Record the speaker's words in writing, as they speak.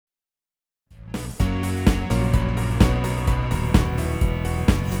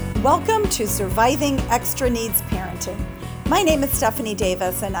Welcome to Surviving Extra Needs Parenting. My name is Stephanie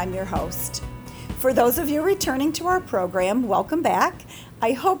Davis and I'm your host. For those of you returning to our program, welcome back.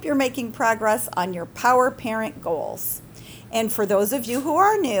 I hope you're making progress on your Power Parent goals. And for those of you who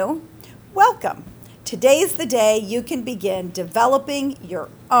are new, welcome. Today's the day you can begin developing your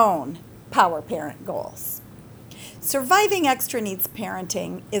own Power Parent goals. Surviving Extra Needs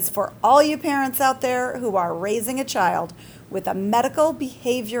Parenting is for all you parents out there who are raising a child with a medical,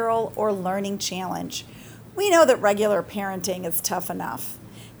 behavioral, or learning challenge. We know that regular parenting is tough enough.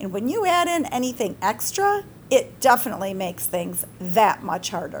 And when you add in anything extra, it definitely makes things that much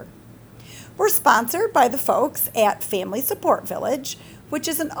harder. We're sponsored by the folks at Family Support Village, which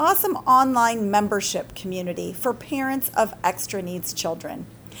is an awesome online membership community for parents of extra needs children.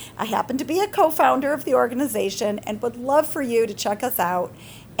 I happen to be a co-founder of the organization and would love for you to check us out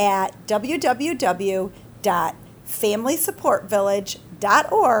at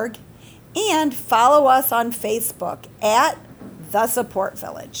www.familysupportvillage.org and follow us on Facebook at The Support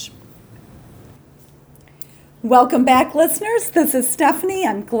Village. Welcome back, listeners. This is Stephanie.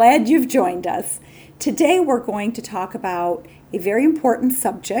 I'm glad you've joined us. Today we're going to talk about a very important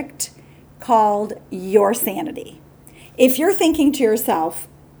subject called your sanity. If you're thinking to yourself,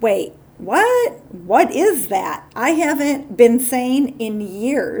 wait, what? What is that? I haven't been sane in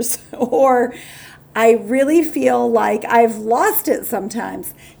years, or I really feel like I've lost it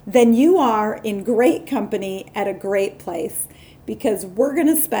sometimes, then you are in great company at a great place, because we're going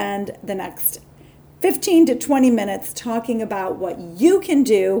to spend the next 15 to 20 minutes talking about what you can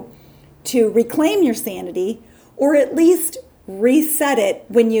do to reclaim your sanity, or at least reset it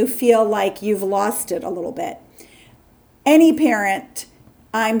when you feel like you've lost it a little bit. Any parent,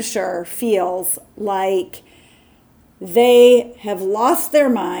 I'm sure, feels like they have lost their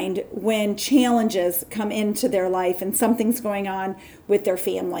mind when challenges come into their life and something's going on with their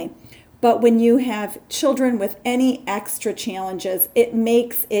family. But when you have children with any extra challenges, it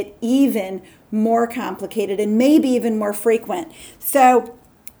makes it even more complicated and maybe even more frequent. So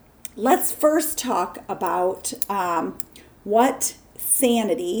let's first talk about what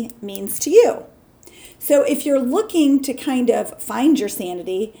sanity means to you. So if you're looking to kind of find your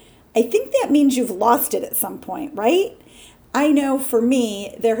sanity, I think that means you've lost it at some point, right? I know for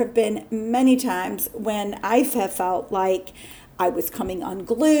me, there have been many times when I have felt like I was coming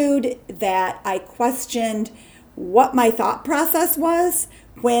unglued, that I questioned what my thought process was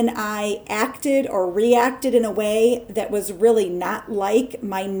when I acted or reacted in a way that was really not like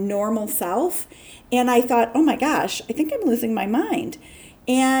my normal self. And I thought, oh my gosh, I think I'm losing my mind.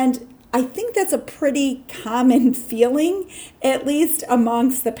 And I think that's a pretty common feeling, at least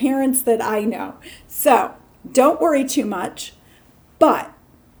amongst the parents that I know. So don't worry too much, but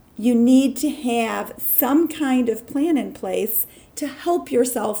you need to have some kind of plan in place to help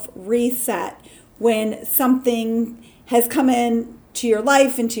yourself reset when something has come in to your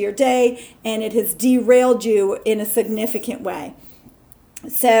life, into your day, and it has derailed you in a significant way.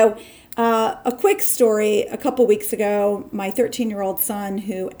 So a quick story, a couple weeks ago, my 13-year-old son,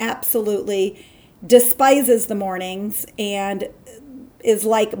 who absolutely despises the mornings and is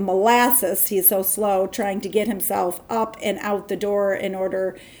like molasses, he's so slow trying to get himself up and out the door in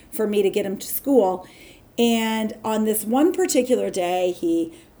order for me to get him to school. And on this one particular day,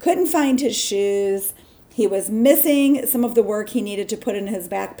 he couldn't find his shoes. He was missing some of the work he needed to put in his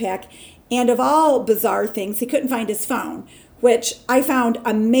backpack. And of all bizarre things, he couldn't find his phone, which I found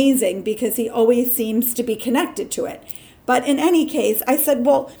amazing because he always seems to be connected to it. But in any case, I said,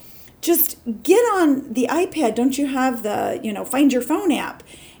 well, just get on the iPad. Don't you have the, Find Your Phone app?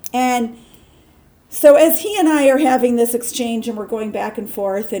 And so as he and I are having this exchange and we're going back and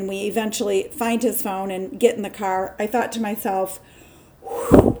forth and we eventually find his phone and get in the car, I thought to myself,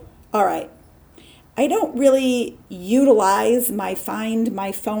 all right, I don't really utilize my Find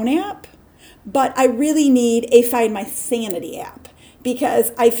My Phone app, but I really need a Find My Sanity app,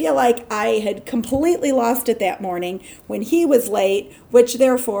 because I feel like I had completely lost it that morning when he was late, which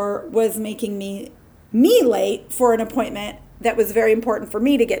therefore was making me late for an appointment that was very important for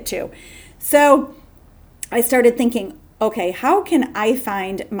me to get to. So I started thinking, okay, how can I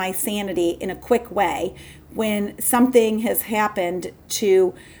find my sanity in a quick way when something has happened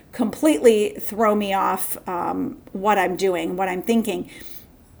to completely throw me off what I'm doing, what I'm thinking?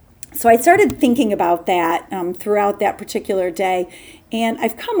 So I started thinking about that throughout that particular day, and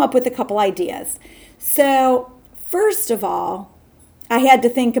I've come up with a couple ideas. So first of all, I had to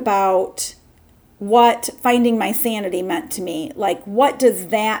think about what finding my sanity meant to me. Like, what does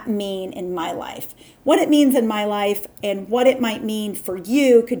that mean in my life? What it means in my life and what it might mean for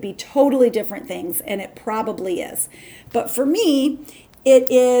you could be totally different things, and it probably is. But for me, It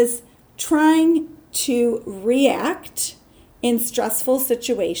is trying to react in stressful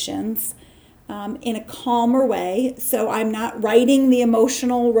situations in a calmer way. So I'm not riding the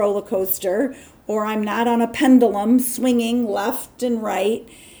emotional roller coaster, or I'm not on a pendulum swinging left and right,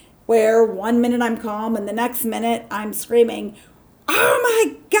 where 1 minute I'm calm and the next minute I'm screaming, "Oh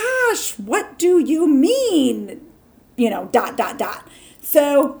my gosh, what do you mean?" Dot, dot, dot.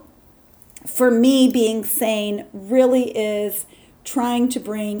 So for me, being sane really is trying to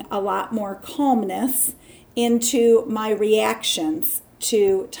bring a lot more calmness into my reactions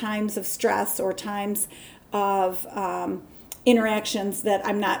to times of stress or times of interactions that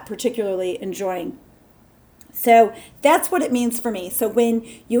I'm not particularly enjoying. So that's what it means for me. So when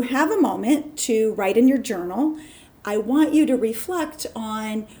you have a moment to write in your journal, I want you to reflect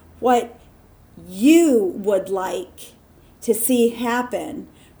on what you would like to see happen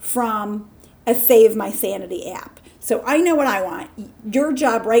from a Save My Sanity app. So I know what I want. Your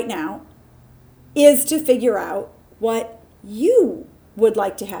job right now is to figure out what you would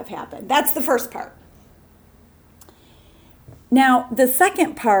like to have happen. That's the first part. Now, the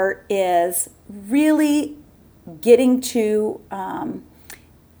second part is really getting to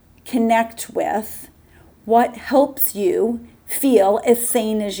connect with what helps you feel as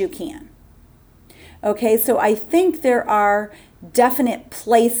sane as you can. Okay, so I think there are definite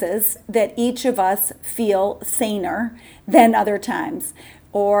places that each of us feel saner than other times,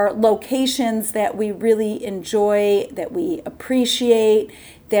 or locations that we really enjoy, that we appreciate,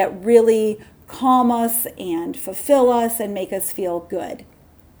 that really calm us and fulfill us and make us feel good.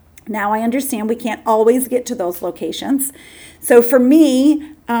 Now, I understand we can't always get to those locations. So for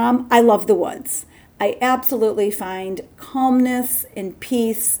me, I love the woods. I absolutely find calmness and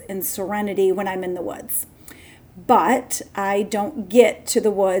peace and serenity when I'm in the woods. But I don't get to the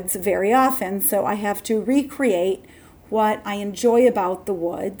woods very often, so I have to recreate what I enjoy about the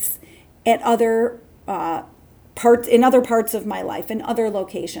woods at other parts of my life, in other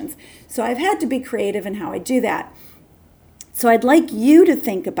locations. So I've had to be creative in how I do that. So I'd like you to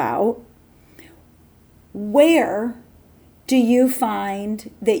think about, where do you find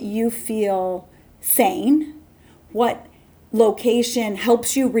that you feel sane? What location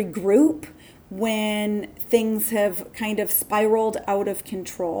helps you regroup when things have kind of spiraled out of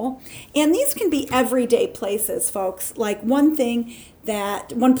control? And these can be everyday places, folks. Like one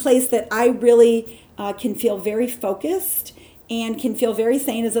place that I really can feel very focused and can feel very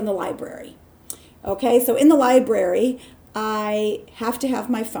sane is in the library. Okay, so in the library, I have to have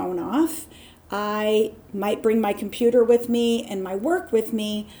my phone off. I might bring my computer with me and my work with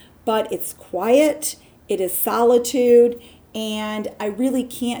me, but it's quiet, it is solitude, and I really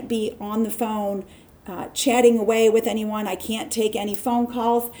can't be on the phone chatting away with anyone. I can't take any phone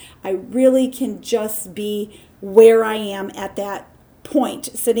calls. I really can just be where I am at that point,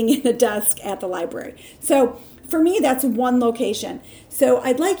 sitting in a desk at the library. So for me, that's one location. So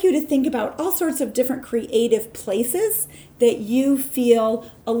I'd like you to think about all sorts of different creative places that you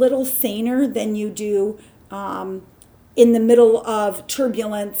feel a little saner than you do in the middle of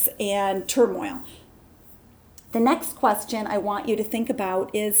turbulence and turmoil. The next question I want you to think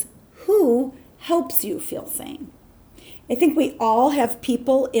about is, who helps you feel sane? I think we all have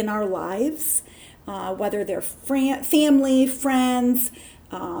people in our lives, whether they're family, friends,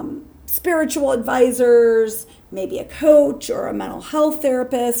 spiritual advisors, maybe a coach or a mental health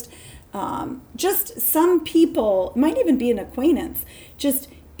therapist, just some people, might even be an acquaintance, just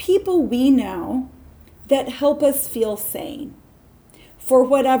people we know that help us feel sane. For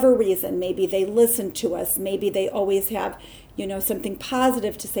whatever reason, maybe they listen to us, maybe they always have, something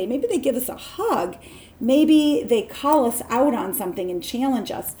positive to say, maybe they give us a hug, maybe they call us out on something and challenge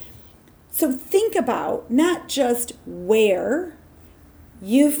us. So think about not just where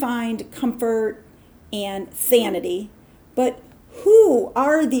you find comfort and sanity, but who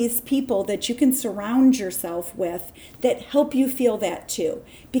are these people that you can surround yourself with that help you feel that too?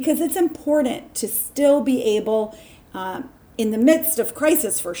 Because it's important to still be able, in the midst of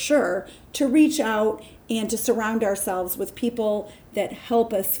crisis for sure, to reach out and to surround ourselves with people that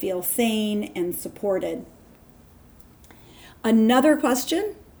help us feel sane and supported. Another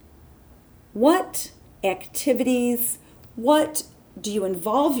question: what activities, what do you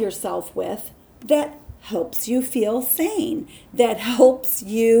involve yourself with that helps you feel sane, that helps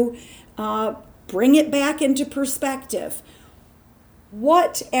you bring it back into perspective?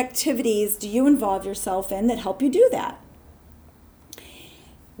 What activities do you involve yourself in that help you do that?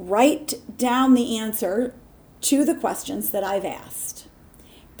 Write down the answer to the questions that I've asked.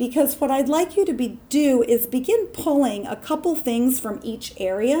 Because what I'd like you to do is begin pulling a couple things from each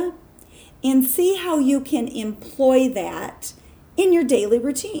area and see how you can employ that in your daily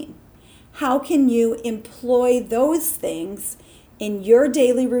routine? How can you employ those things in your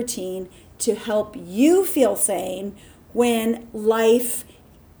daily routine to help you feel sane when life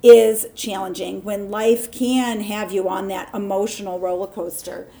is challenging, when life can have you on that emotional roller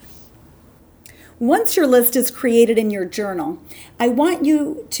coaster? Once your list is created in your journal, I want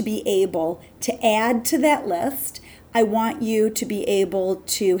you to be able to add to that list. I want you to be able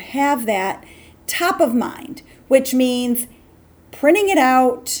to have that top of mind, which means printing it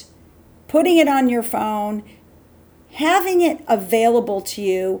out, putting it on your phone, having it available to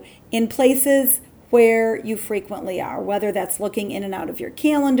you in places where you frequently are, whether that's looking in and out of your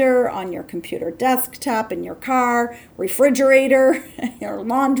calendar, on your computer desktop, in your car, refrigerator, your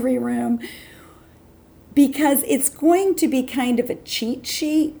laundry room, because it's going to be kind of a cheat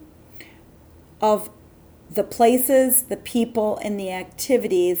sheet of the places, the people, and the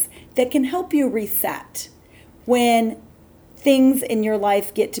activities that can help you reset when things in your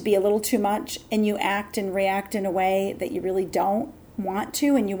life get to be a little too much and you act and react in a way that you really don't want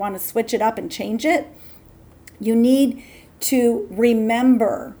to, and you want to switch it up and change it. You need to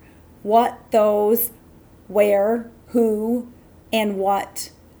remember what those where, who, and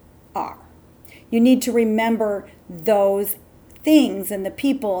what are. You need to remember those things and the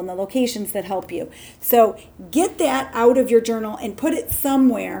people and the locations that help you. So get that out of your journal and put it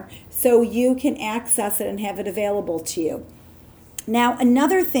somewhere so you can access it and have it available to you. Now,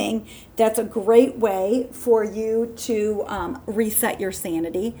 another thing that's a great way for you to reset your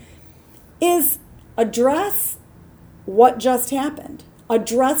sanity is address what just happened.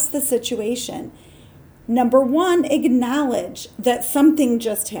 Address the situation. Number one, acknowledge that something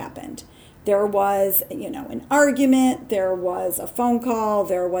just happened. There was, an argument, there was a phone call,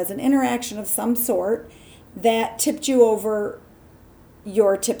 there was an interaction of some sort that tipped you over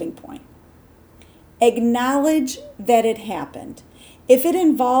your tipping point. Acknowledge that it happened. If it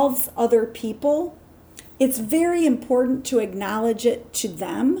involves other people, it's very important to acknowledge it to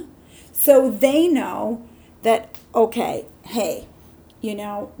them so they know that, okay, hey,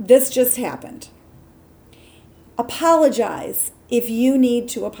 this just happened. Apologize if you need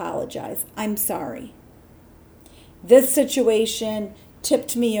to apologize. I'm sorry. This situation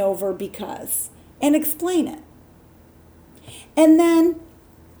tipped me over because, and explain it. And then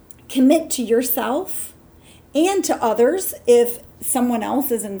commit to yourself and to others if someone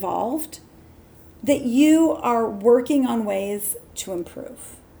else is involved that you are working on ways to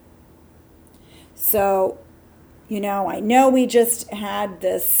improve. So, I know we just had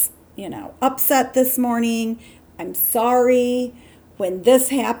this, upset this morning. I'm sorry. When this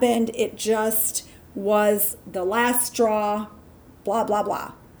happened, it just was the last straw, blah, blah,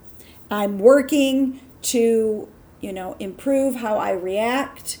 blah. I'm working to, improve how I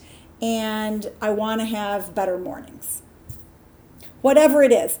react, and I want to have better mornings. Whatever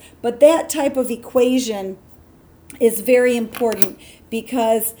it is. But that type of equation is very important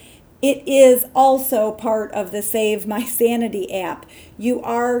because it is also part of the Save My Sanity app. You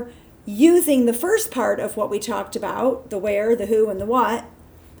are using the first part of what we talked about, the where, the who, and the what,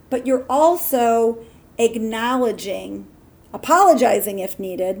 but you're also acknowledging, apologizing if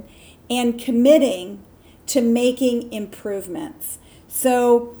needed, and committing to making improvements.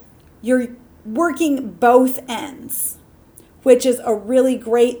 So you're working both ends, which is a really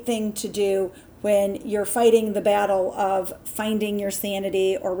great thing to do when you're fighting the battle of finding your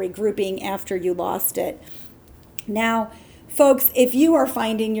sanity or regrouping after you lost it. Now, folks, if you are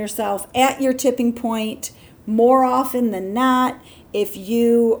finding yourself at your tipping point more often than not, if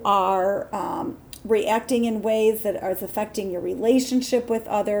you are reacting in ways that are affecting your relationship with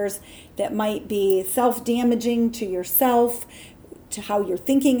others, that might be self-damaging to yourself, to how you're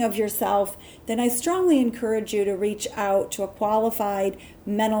thinking of yourself, then I strongly encourage you to reach out to a qualified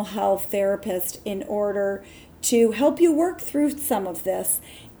mental health therapist in order to help you work through some of this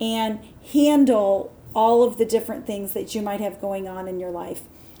and handle all of the different things that you might have going on in your life.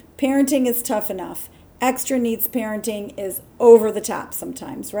 Parenting is tough enough. Extra needs parenting is over the top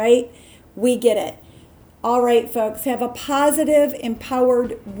sometimes, right? We get it. All right, folks, have a positive,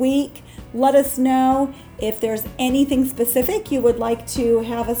 empowered week. Let us know if there's anything specific you would like to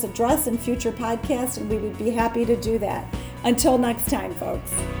have us address in future podcasts, and we would be happy to do that. Until next time,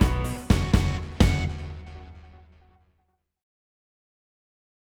 folks.